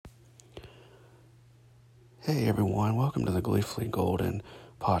Hey everyone, welcome to the Gleefully Golden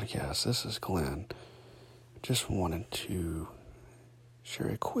podcast. This is Glenn. Just wanted to share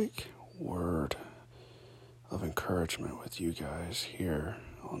a quick word of encouragement with you guys here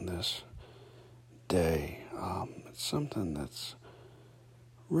on this day. It's something that's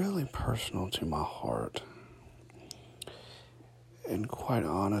really personal to my heart. And quite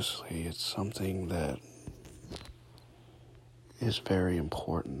honestly, it's something that is very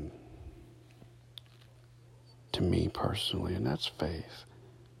important to me personally, and that's faith.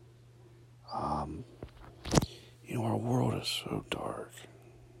 Our world is so dark.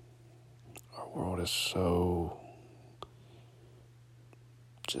 Our world is so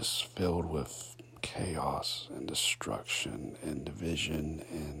just filled with chaos and destruction and division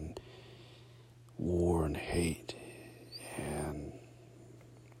and war and hate. And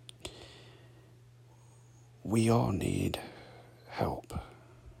we all need help.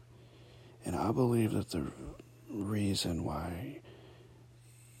 And I believe that the reason why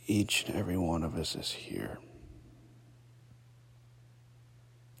each and every one of us is here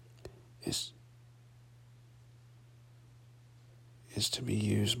is to be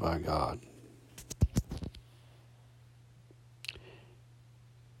used by God.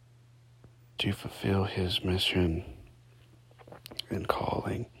 To fulfill His mission and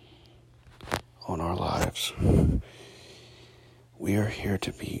calling on our lives. We are here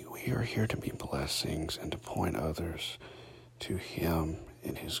to be blessings and to point others to Him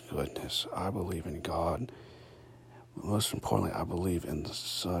and His goodness. I believe in God. Most importantly, I believe in His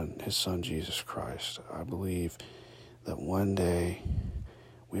Son, Jesus Christ. I believe that one day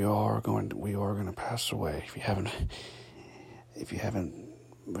we are going to pass away. If you haven't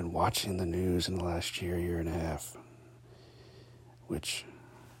been watching the news in the last year and a half, which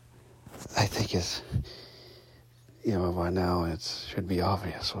I think is, by now it should be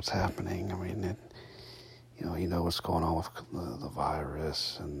obvious what's happening. I mean, you know what's going on with the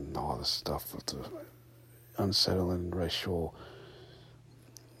virus and all this stuff with the unsettling racial,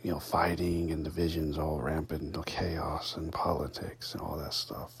 fighting and divisions all rampant, chaos and politics and all that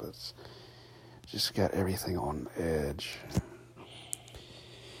stuff. It's just got everything on edge.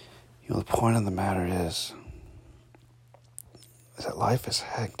 The point of the matter is that life is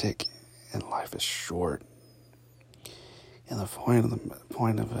hectic and life is short. And the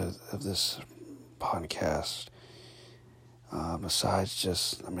point of this podcast, besides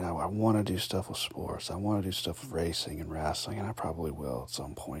just, I want to do stuff with sports. I want to do stuff with racing and wrestling, and I probably will at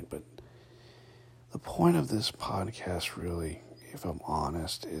some point. But the point of this podcast, really, if I'm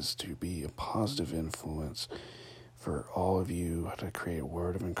honest, is to be a positive influence for all of you, to create a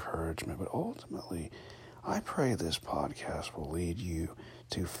word of encouragement. But ultimately, I pray this podcast will lead you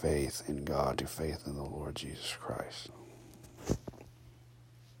to faith in God, to faith in the Lord Jesus Christ.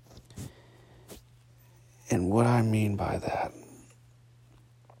 And what I mean by that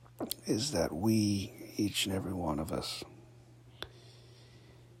is that we, each and every one of us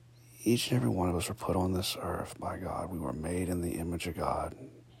were put on this earth by God. We were made in the image of God.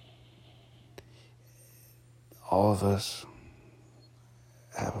 All of us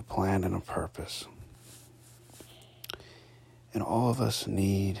have a plan and a purpose. And all of us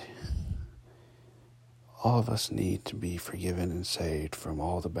need to be forgiven and saved from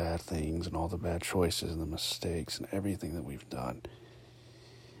all the bad things and all the bad choices and the mistakes and everything that we've done.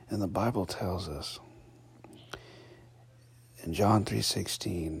 And the Bible tells us in John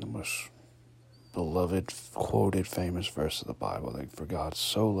 3:16, the most beloved, quoted, famous verse of the Bible, that for God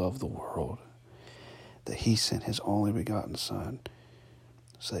so loved the world that He sent His only begotten Son,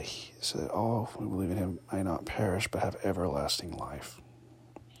 so that all who believe in Him may not perish but have everlasting life.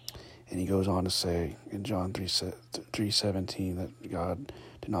 And He goes on to say in John 3:17 that God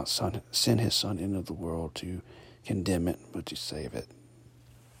did not send His Son into the world to condemn it, but to save it.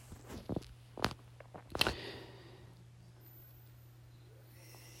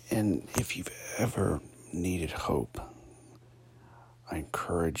 And if you've ever needed hope, I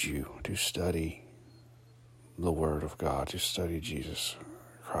encourage you to study the Word of God, to study Jesus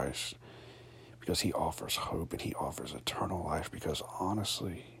Christ, because He offers hope and He offers eternal life. Because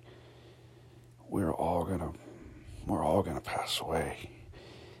honestly, we're all gonna pass away,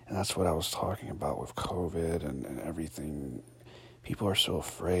 and that's what I was talking about with COVID and everything. People are so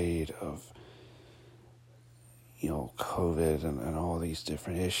afraid of COVID and all these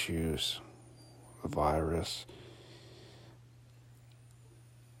different issues, the virus.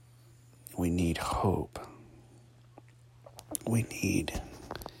 We need hope. We need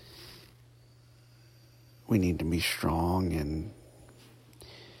to be strong, and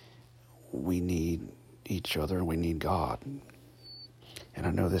we need each other, and we need God. And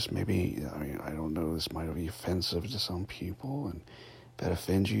I know this may be, I don't know, this might be offensive to some people, and if that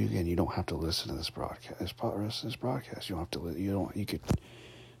offends you, again, you don't have to listen to this broadcast. This broadcast, you don't have to.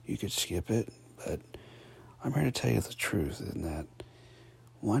 You could skip it, but I'm here to tell you the truth, in that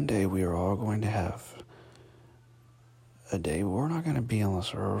one day we are all going to have a day where we're not going to be on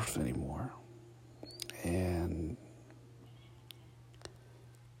this earth anymore, and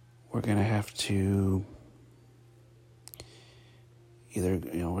we're going to have to we're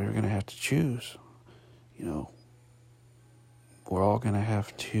going to have to choose. We're all going to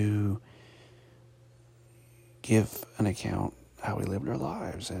have to give an account how we lived our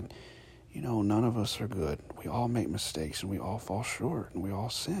lives. And, none of us are good. We all make mistakes, and we all fall short, and we all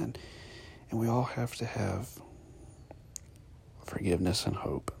sin. And we all have to have forgiveness and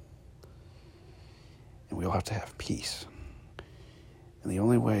hope. And we all have to have peace. And the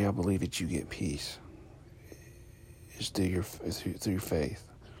only way I believe that you get peace is through faith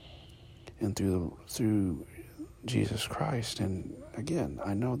and through Jesus Christ. And again,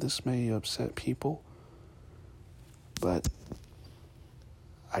 I know this may upset people, but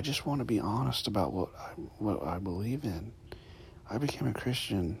I just want to be honest about what I believe in. I became a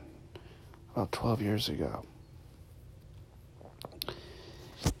Christian about 12 years ago,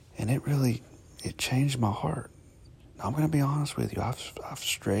 and it changed my heart. I'm going to be honest with you. I've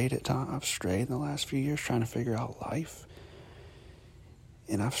strayed at times. I've strayed in the last few years trying to figure out life.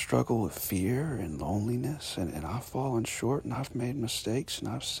 And I've struggled with fear and loneliness. And I've fallen short, and I've made mistakes, and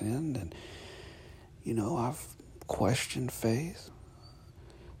I've sinned. And, I've questioned faith.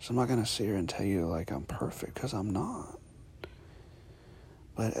 So I'm not going to sit here and tell you like I'm perfect, because I'm not.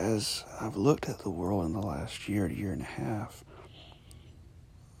 But as I've looked at the world in the last year and a half,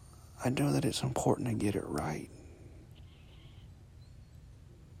 I know that it's important to get it right.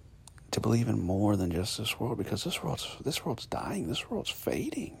 To believe in more than just this world, because this world's dying, this world's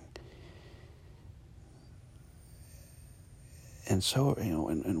fading. And so,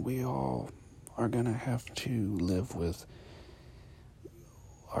 and we all are going to have to live with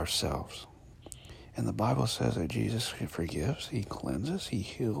ourselves. And the Bible says that Jesus forgives, he cleanses, he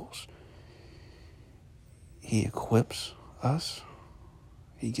heals, he equips us,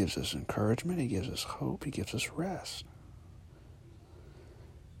 he gives us encouragement, he gives us hope, he gives us rest.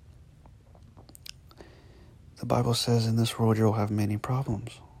 The Bible says in this world you'll have many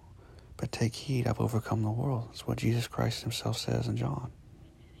problems, but take heed, I've overcome the world. That's what Jesus Christ himself says in John.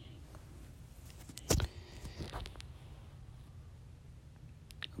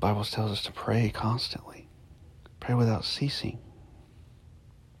 The Bible tells us to pray constantly, pray without ceasing.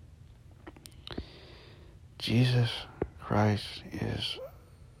 Jesus Christ is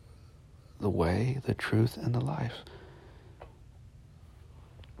the way, the truth, and the life.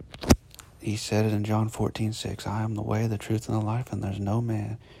 He said it in John 14:6, I am the way, the truth, and the life, and there's no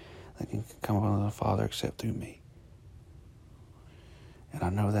man that can come up to the Father except through me. And I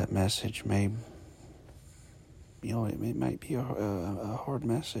know that message may, it might be a hard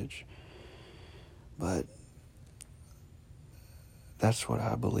message, but that's what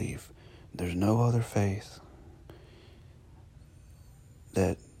I believe. There's no other faith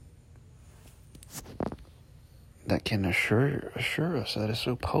that can assure us that is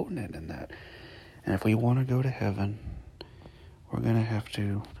so potent in that. And if we want to go to heaven, we're going to have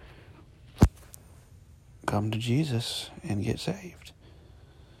to come to Jesus and get saved.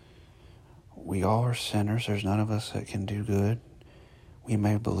 We all are sinners. There's none of us that can do good. We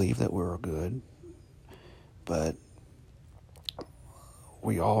may believe that we're good, but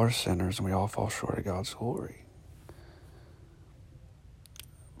we all are sinners, and we all fall short of God's glory.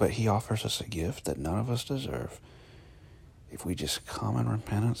 But he offers us a gift that none of us deserve. If we just come in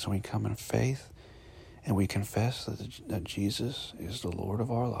repentance and we come in faith and we confess that Jesus is the Lord of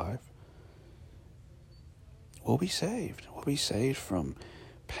our life, we'll be saved. We'll be saved from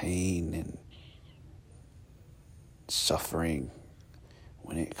pain and suffering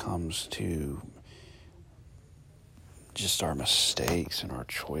when it comes to just our mistakes and our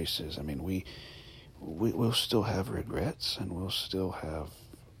choices. I mean, we'll still have regrets, and we'll still have,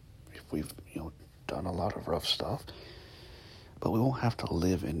 if we've done a lot of rough stuff, but we won't have to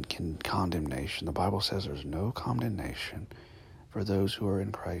live in condemnation. The Bible says there's no condemnation for those who are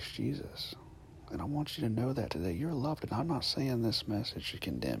in Christ Jesus. And I want you to know that today. You're loved, and I'm not saying this message to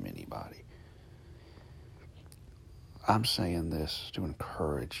condemn anybody. I'm saying this to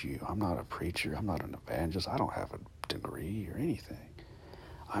encourage you. I'm not a preacher. I'm not an evangelist. I don't have a degree or anything.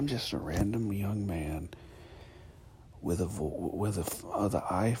 I'm just a random young man with the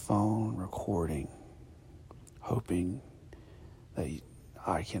iPhone recording, hoping that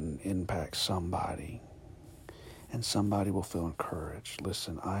I can impact somebody and somebody will feel encouraged.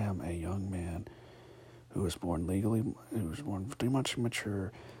 Listen, I am a young man who was born too much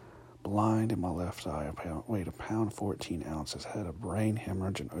immature, blind in my left eye, weighed a pound 14 ounces, had a brain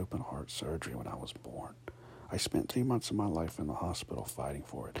hemorrhage and open heart surgery when I was born. I spent 2 months of my life in the hospital fighting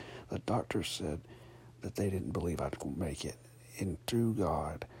for it. The doctors said that they didn't believe I'd make it. And through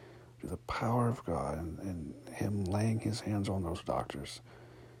God, through the power of God and Him laying His hands on those doctors,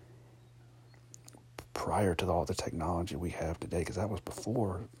 prior to all the technology we have today, because that was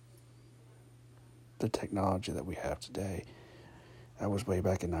before the technology that we have today. That was way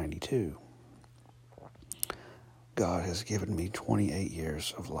back in 92. God has given me 28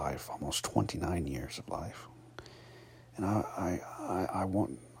 years of life, almost 29 years of life. And I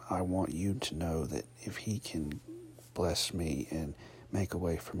want you to know that if He can bless me and make a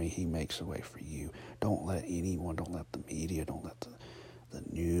way for me, He makes a way for you. Don't let anyone, don't let the media, don't let the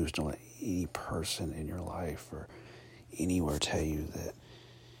news, don't let any person in your life or anywhere tell you that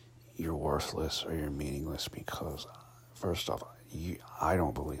you're worthless or you're meaningless, because first off, I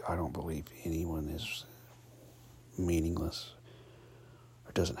don't believe anyone is meaningless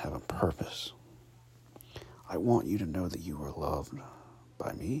or doesn't have a purpose. I want you to know that you are loved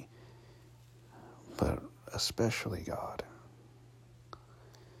by me, but especially God.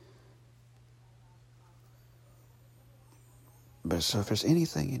 But so if there's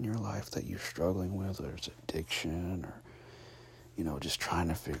anything in your life that you're struggling with, whether it's addiction or, just trying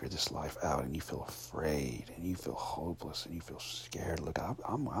to figure this life out, and you feel afraid and you feel hopeless and you feel scared, look,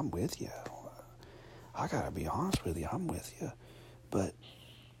 I'm with you. I gotta be honest with you, I'm with you. But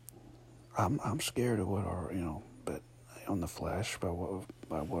I'm scared of what but on the flesh, by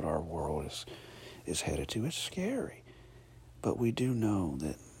what our world is headed to. It's scary. But we do know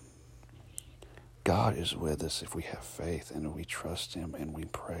that God is with us if we have faith and we trust Him and we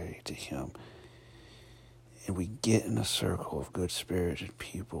pray to Him. And we get in a circle of good-spirited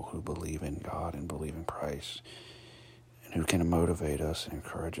people who believe in God and believe in Christ and who can motivate us and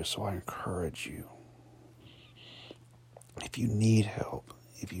encourage us. So I encourage you, if you need help,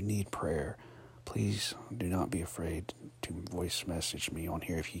 if you need prayer, please do not be afraid to voice message me on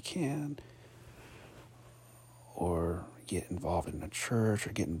here if you can, or get involved in a church,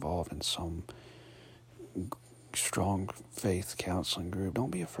 or get involved in some strong faith counseling group.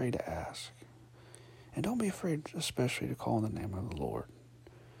 Don't be afraid to ask. And don't be afraid especially to call on the name of the Lord.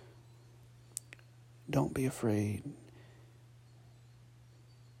 Don't be afraid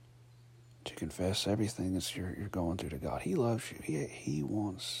to confess everything that you're going through to God. He loves you. He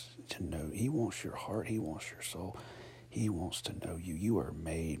wants to know. He wants your heart. He wants your soul. He wants to know you. You are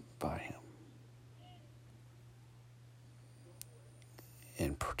made by Him.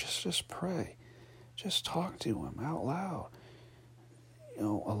 And just pray. Just talk to Him out loud.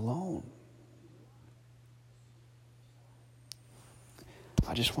 Alone.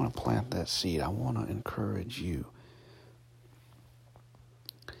 I just want to plant that seed. I want to encourage you.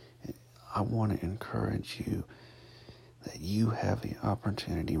 I want to encourage you that you have the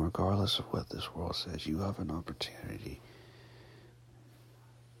opportunity, regardless of what this world says, you have an opportunity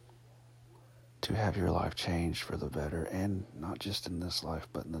to have your life changed for the better, and not just in this life,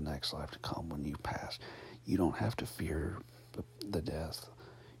 but in the next life to come when you pass. You don't have to fear the death.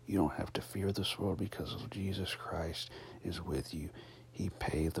 You don't have to fear this world, because Jesus Christ is with you. He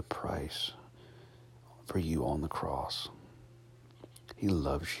paid the price for you on the cross. He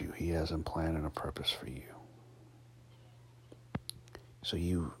loves you. He has a plan and a purpose for you. So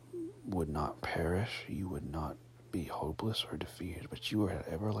you would not perish. You would not be hopeless or defeated, but you are at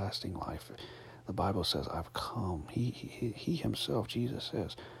everlasting life. The Bible says, I've come. He Himself, Jesus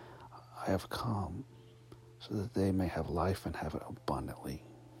says, I have come so that they may have life and have it abundantly.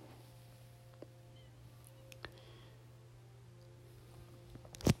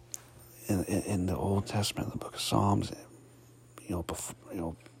 In the Old Testament, the book of Psalms,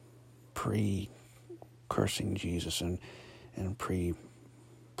 pre-cursing Jesus and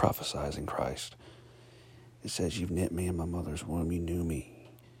pre-prophesizing Christ, it says, you've knit me in my mother's womb, you knew me.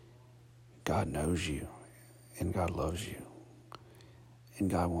 God knows you, and God loves you, and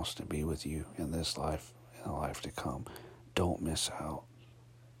God wants to be with you in this life and the life to come. Don't miss out.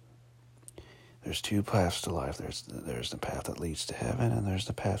 There's two paths to life. There's the path that leads to heaven, and there's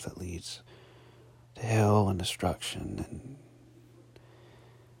the path that leads to hell and destruction. And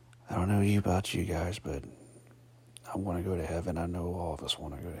I don't know about you guys, but I want to go to heaven. I know all of us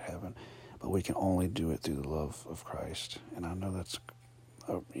want to go to heaven, but we can only do it through the love of Christ. And I know that's,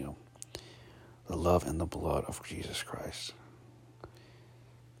 the love and the blood of Jesus Christ.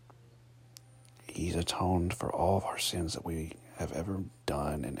 He's atoned for all of our sins that we have ever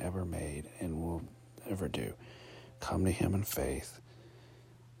done and ever made and will ever do. Come to him in faith.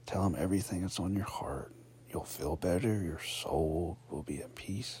 Tell him everything that's on your heart. You'll feel better. Your soul will be at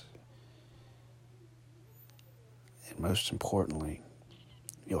peace. And most importantly,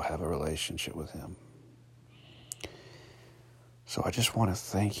 you'll have a relationship with him. So I just want to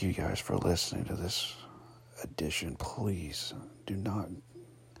thank you guys for listening to this edition. Please do not,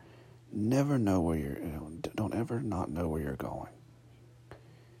 never know where don't ever not know where you're going.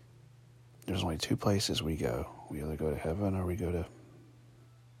 There's only two places we go. We either go to heaven or we go to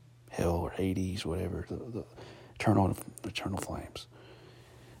hell or Hades, whatever, the eternal flames.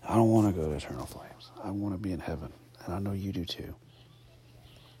 I don't want to go to eternal flames. I want to be in heaven, and I know you do too.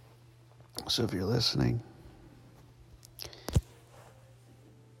 So if you're listening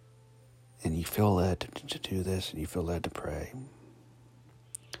and you feel led to do this and you feel led to pray,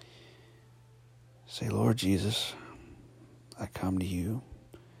 say, Lord Jesus, I come to you.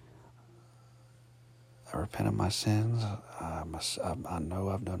 I repent of my sins. I know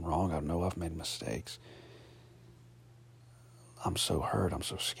I've done wrong. I know I've made mistakes. I'm so hurt. I'm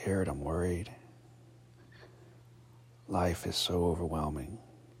so scared. I'm worried. Life is so overwhelming.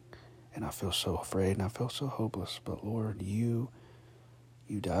 And I feel so afraid and I feel so hopeless. But Lord, you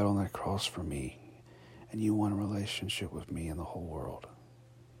died on that cross for me. And you want a relationship with me and the whole world.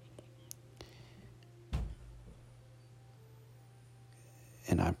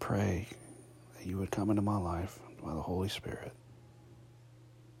 And I pray that you would come into my life by the Holy Spirit.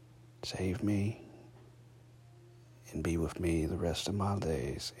 Save me and be with me the rest of my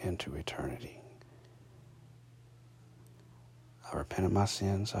days into eternity. I repent of my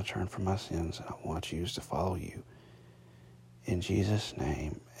sins, I turn from my sins, and I want to choose to follow you. In Jesus'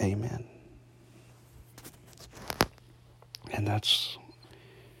 name, amen. And that's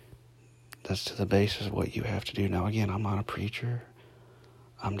to the basis of what you have to do. Now again, I'm not a preacher.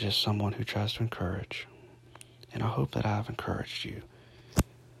 I'm just someone who tries to encourage. And I hope that I've encouraged you.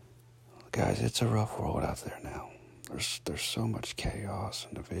 Guys, it's a rough world out there now. There's so much chaos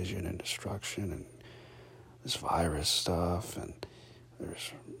and division and destruction and this virus stuff, and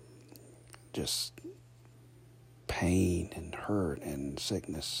there's just pain and hurt and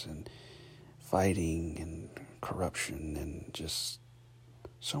sickness and fighting and corruption and just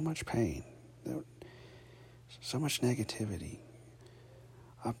so much pain, so much negativity.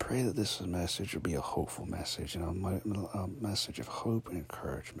 I pray that this message will be a hopeful message and a message of hope and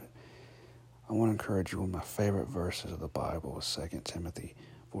encouragement. I want to encourage you. One of my favorite verses of the Bible is 2 Timothy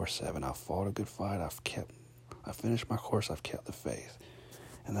 4:7. I've fought a good fight. I finished my course. I've kept the faith.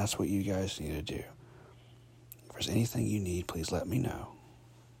 And that's what you guys need to do. If there's anything you need, please let me know.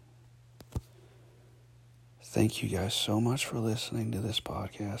 Thank you guys so much for listening to this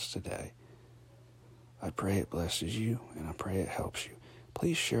podcast today. I pray it blesses you, and I pray it helps you.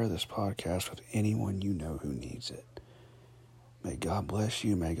 Please share this podcast with anyone you know who needs it. May God bless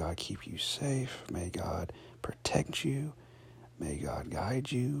you. May God keep you safe. May God protect you. May God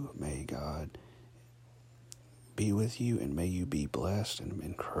guide you. May God be with you, and may you be blessed and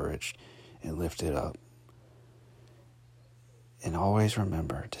encouraged and lifted up. And always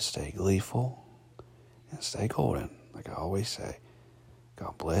remember to stay gleeful and stay golden, like I always say.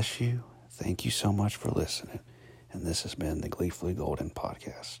 God bless you. Thank you so much for listening. And this has been the Gleefully Golden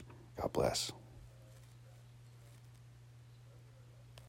Podcast. God bless.